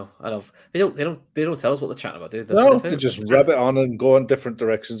 I know. They don't tell us what they're chatting about, do they? No, they just rub it on and go in different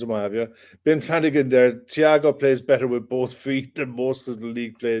directions and what have you. Ben Flanagan there. Thiago plays better with both feet than most of the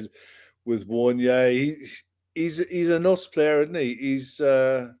league plays with one. Yeah, he's a nuts player, isn't he?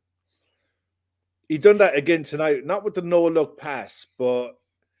 He done that again tonight, not with the no-look pass, but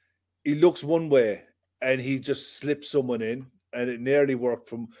he looks one way and he just slips someone in, and it nearly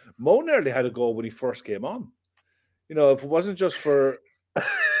worked. Mo nearly had a goal when he first came on. If it wasn't just for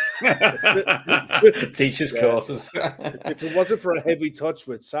teachers' courses, if it wasn't for a heavy touch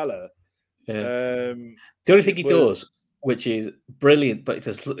with Salah, the only thing he does, which is brilliant, but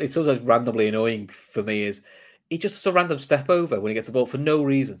it's sometimes randomly annoying for me, is he just does a random step over when he gets the ball for no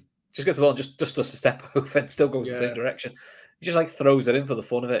reason. Just gets the ball and just does a step over and still goes the same direction. He just throws it in for the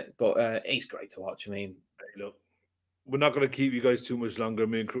fun of it. But he's great to watch. I mean, look, we're not going to keep you guys too much longer. I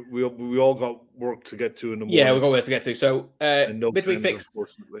mean, we all got work to get to in the morning. Yeah, we've got work to get to. So midweek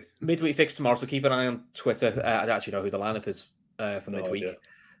fix tomorrow. So keep an eye on Twitter. I don't actually know who the lineup is for midweek.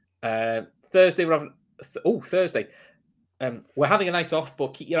 Thursday we're having. Thursday. We're having a night off,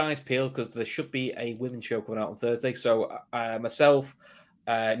 but keep your eyes peeled because there should be a women's show coming out on Thursday. So myself,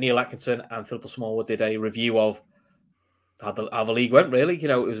 Neil Atkinson, and Philippa Smallwood did a review of how the league went. Really,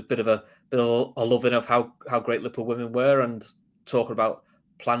 it was a bit of a loving of how great Liverpool women were, and talking about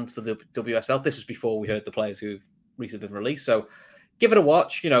plans for the WSL. This was before we heard the players who've recently been released. So give it a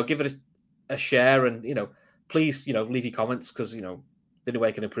watch. Give it a share, and please leave your comments because the only way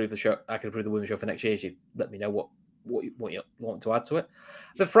I can improve the show, I can improve the women's show for next year. Is you let me know what you want to add to it.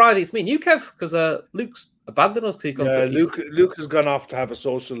 The Friday, it's me and you, Kev, because Luke's abandoned us. Luke has gone off to have a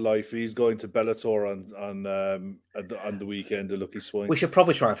social life. He's going to Bellator on the weekend. The Lucky Swine. We should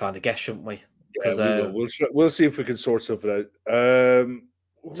probably try and find a guest, shouldn't we? Yeah, we'll see if we can sort something out.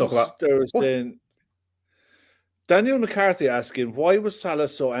 Talk about Thursday. Daniel McCarthy asking, why was Salah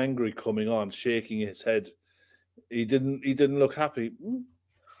so angry coming on, shaking his head? He didn't look happy.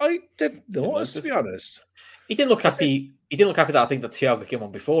 I didn't notice, to be honest. He didn't look happy. He didn't look happy that I think that Thiago came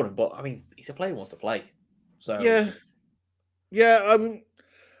on before him. But I mean, he's a player who wants to play. So yeah.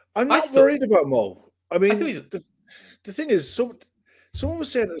 I'm not worried about Mo. I mean, the thing is, someone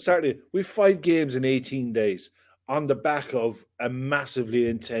was saying on Saturday, we've 5 games in 18 days on the back of a massively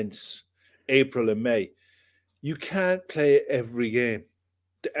intense April and May. You can't play every game,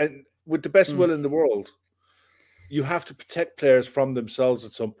 and with the best will in the world, you have to protect players from themselves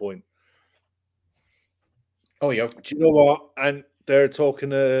at some point. Oh, yeah. Do you know what? And they're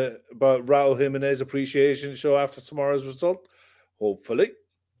talking about Raul Jimenez appreciation show after tomorrow's result. Hopefully.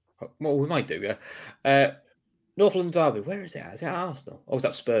 Well, we might do, yeah. North London Derby, where is it? Is it at Arsenal? Or is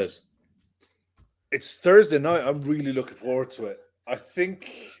that Spurs? It's Thursday night. I'm really looking forward to it. I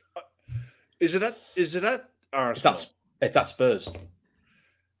think... Is it at Arsenal? It's at Spurs.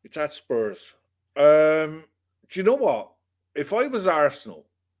 It's at Spurs. Do you know what? If I was Arsenal,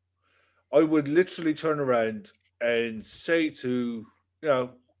 I would literally turn around and say to,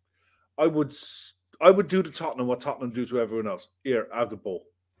 I would do to Tottenham what Tottenham do to everyone else. Here, have the ball.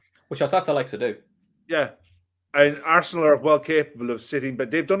 Which Arteta likes to do. Yeah. And Arsenal are well capable of sitting,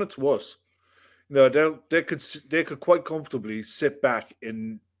 but they've done it to us. They could quite comfortably sit back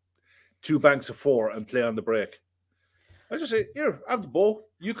in 2 banks of 4 and play on the break. I just say, here, have the ball.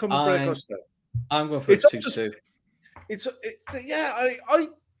 You come and break us down. I'm going for a 2-2.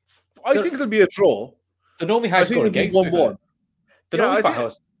 I think it'll be a draw. They're normally high-scoring games. 1-1. They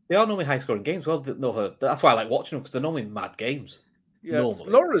are normally high-scoring games. Well, that's why I like watching them, because they're normally mad games. Yeah, normally.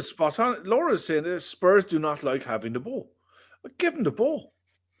 Laura's spot on. Laura's saying that Spurs do not like having the ball. But give them the ball.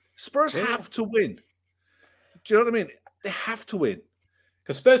 Spurs have to win. Do you know what I mean? They have to win.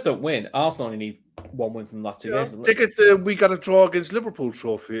 Because Spurs don't win. Arsenal only need one win from the last two games. They get the "we got a draw against Liverpool"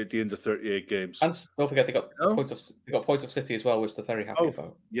 trophy at the end of 38 games. And don't forget they got points of City as well, which they're very happy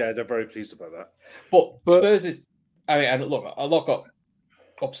about. Yeah, they're very pleased about that. But Spurs is. I mean, and look, a lot got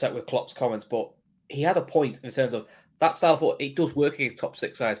upset with Klopp's comments, but he had a point in terms of that style of football. It does work against top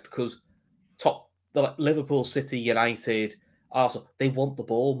six sides because like Liverpool, City, United, Arsenal, they want the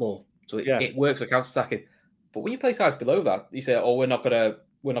ball more, so it works for counter-attacking. But when you play sides below that, you say, "Oh, we're gonna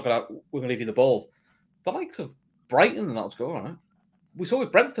leave you the ball." The likes of Brighton and that's going on. Right? We saw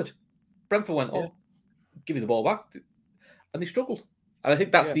with Brentford. Brentford went, "Oh, give you the ball back," and they struggled. And I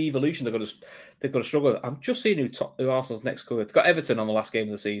think that's the evolution they're going to struggle with. I'm just seeing who Arsenal's next cover. They've got Everton on the last game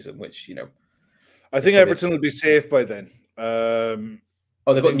of the season, which I think Everton will be safe by then.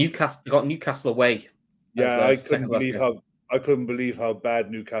 They've got Newcastle. They got Newcastle away. Yeah, I couldn't believe how bad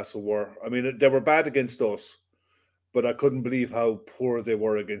Newcastle were. I mean, they were bad against us, but I couldn't believe how poor they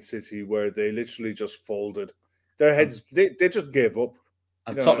were against City, where they literally just folded. Their heads, they just gave up.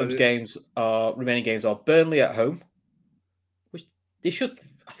 And Tottenham's remaining games are Burnley at home, which they should.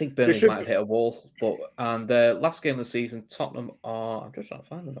 I think Burnley might have hit a wall, and last game of the season, Tottenham are. I'm just trying to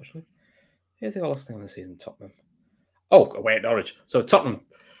find them actually. Yeah, they got last game of the season, Tottenham. Oh, away at Norwich. So Tottenham.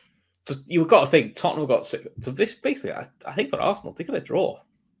 You've got to think Tottenham got sick. So this basically, I think for Arsenal, they got a draw.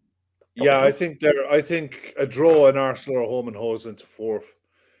 I think a draw and Arsenal are home and hose into fourth,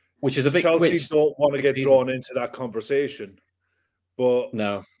 which is a big. Chelsea don't want to get drawn into that conversation, but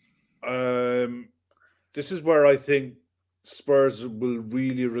no. This is where I think Spurs will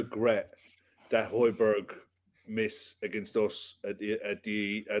really regret that Højbjerg miss against us at the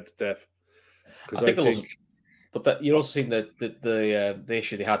death. Because I think. But you're also seeing the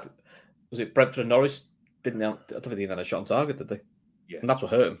issue they had. Was it Brentford and Norwich? I don't think they even had a shot on target, did they? Yeah, and that's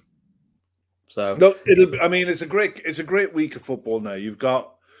what hurt them. So no, it's a great week of football now. You've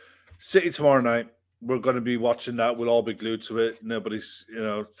got City tomorrow night. We're going to be watching that. We'll all be glued to it. Nobody's,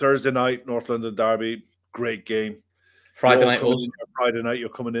 Thursday night, North London derby, great game. Friday night, you're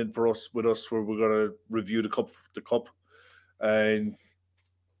coming in with us, where we're going to review the cup, and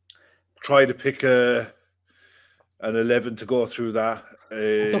try to pick an 11 to go through that.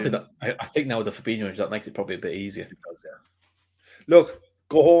 I think now with the Fabinho, that makes it probably a bit easier. Look,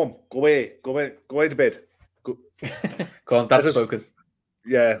 go home, go away to bed. Go on, that's spoken.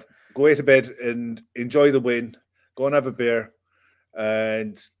 Yeah, go away to bed and enjoy the win. Go and have a beer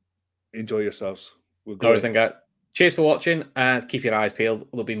and enjoy yourselves. Cheers for watching and keep your eyes peeled.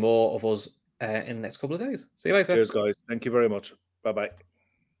 There'll be more of us in the next couple of days. See you later. Cheers, guys. Thank you very much. Bye-bye.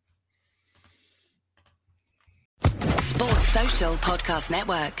 Sports Social Podcast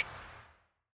Network.